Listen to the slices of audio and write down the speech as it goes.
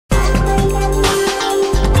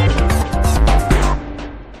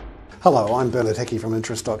Hello, I'm Hickey from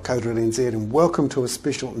interest.co.nz and welcome to a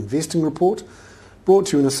special investing report brought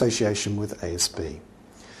to you in association with ASB.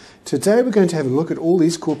 Today we're going to have a look at all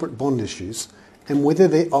these corporate bond issues and whether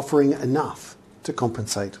they're offering enough to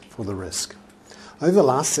compensate for the risk. Over the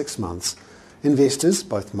last 6 months, investors,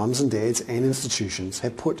 both mums and dads and institutions,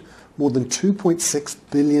 have put more than $2.6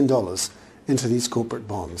 billion into these corporate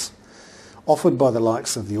bonds, offered by the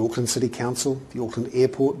likes of the Auckland City Council, the Auckland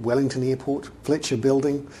Airport, Wellington Airport, Fletcher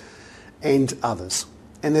Building, and others.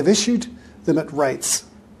 And they've issued them at rates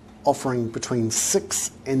offering between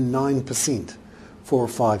 6 and 9% for a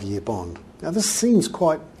 5-year bond. Now this seems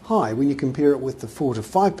quite high when you compare it with the 4 to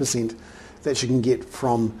 5% that you can get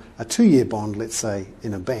from a 2-year bond, let's say,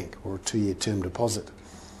 in a bank or a 2-year term deposit.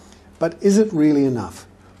 But is it really enough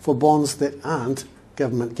for bonds that aren't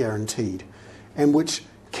government guaranteed and which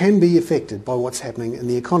can be affected by what's happening in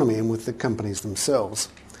the economy and with the companies themselves?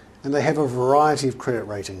 And they have a variety of credit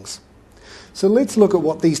ratings. So let's look at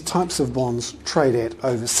what these types of bonds trade at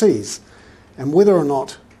overseas and whether or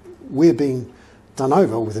not we're being done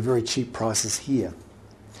over with the very cheap prices here.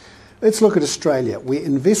 Let's look at Australia, where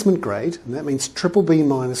investment grade, and that means BBB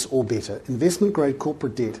minus or better, investment grade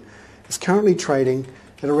corporate debt is currently trading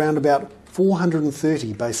at around about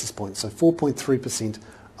 430 basis points, so 4.3%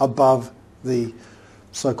 above the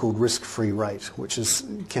so-called risk-free rate, which is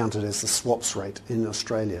counted as the swaps rate in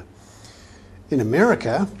Australia. In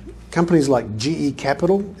America, companies like GE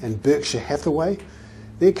Capital and Berkshire Hathaway,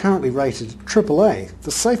 they're currently rated AAA,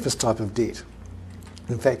 the safest type of debt.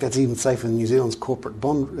 In fact, that's even safer than New Zealand's corporate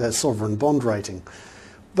bond, sovereign bond rating.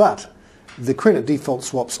 But the credit default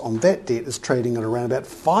swaps on that debt is trading at around about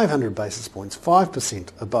 500 basis points, 5%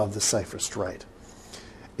 above the safest rate.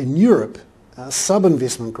 In Europe,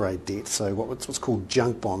 sub-investment grade debt, so what's called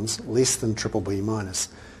junk bonds, less than BBB minus,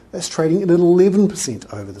 that's trading at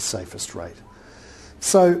 11% over the safest rate.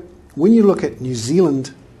 So when you look at New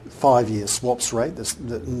Zealand 5-year swaps rate,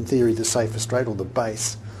 in theory the safest rate or the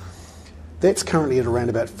base, that's currently at around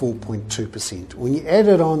about 4.2%. When you add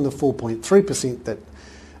it on the 4.3% that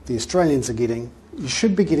the Australians are getting, you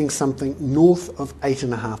should be getting something north of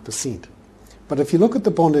 8.5%. But if you look at the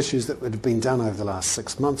bond issues that have been done over the last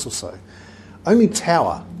 6 months or so, only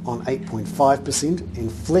Tower on 8.5%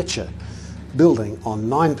 and Fletcher Building on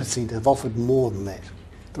 9% have offered more than that.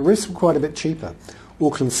 The rest were quite a bit cheaper.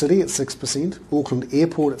 Auckland City at 6%, Auckland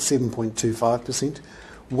Airport at 7.25%,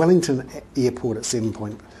 Wellington Airport at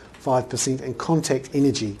 7.5%, and Contact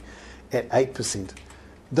Energy at 8%.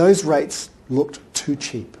 Those rates looked too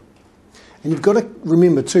cheap. And you've got to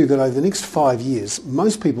remember too that over the next 5 years,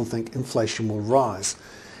 most people think inflation will rise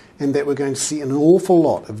and that we're going to see an awful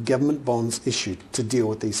lot of government bonds issued to deal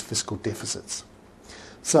with these fiscal deficits.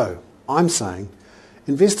 So I'm saying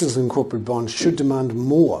investors in corporate bonds should demand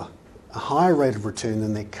more, a higher rate of return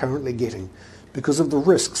than they're currently getting because of the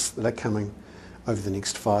risks that are coming over the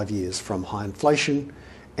next 5 years from high inflation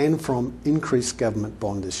and from increased government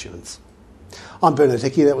bond issuance. I'm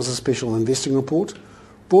Hickey. That was a special investing report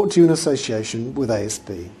brought to you in association with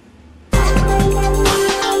ASB.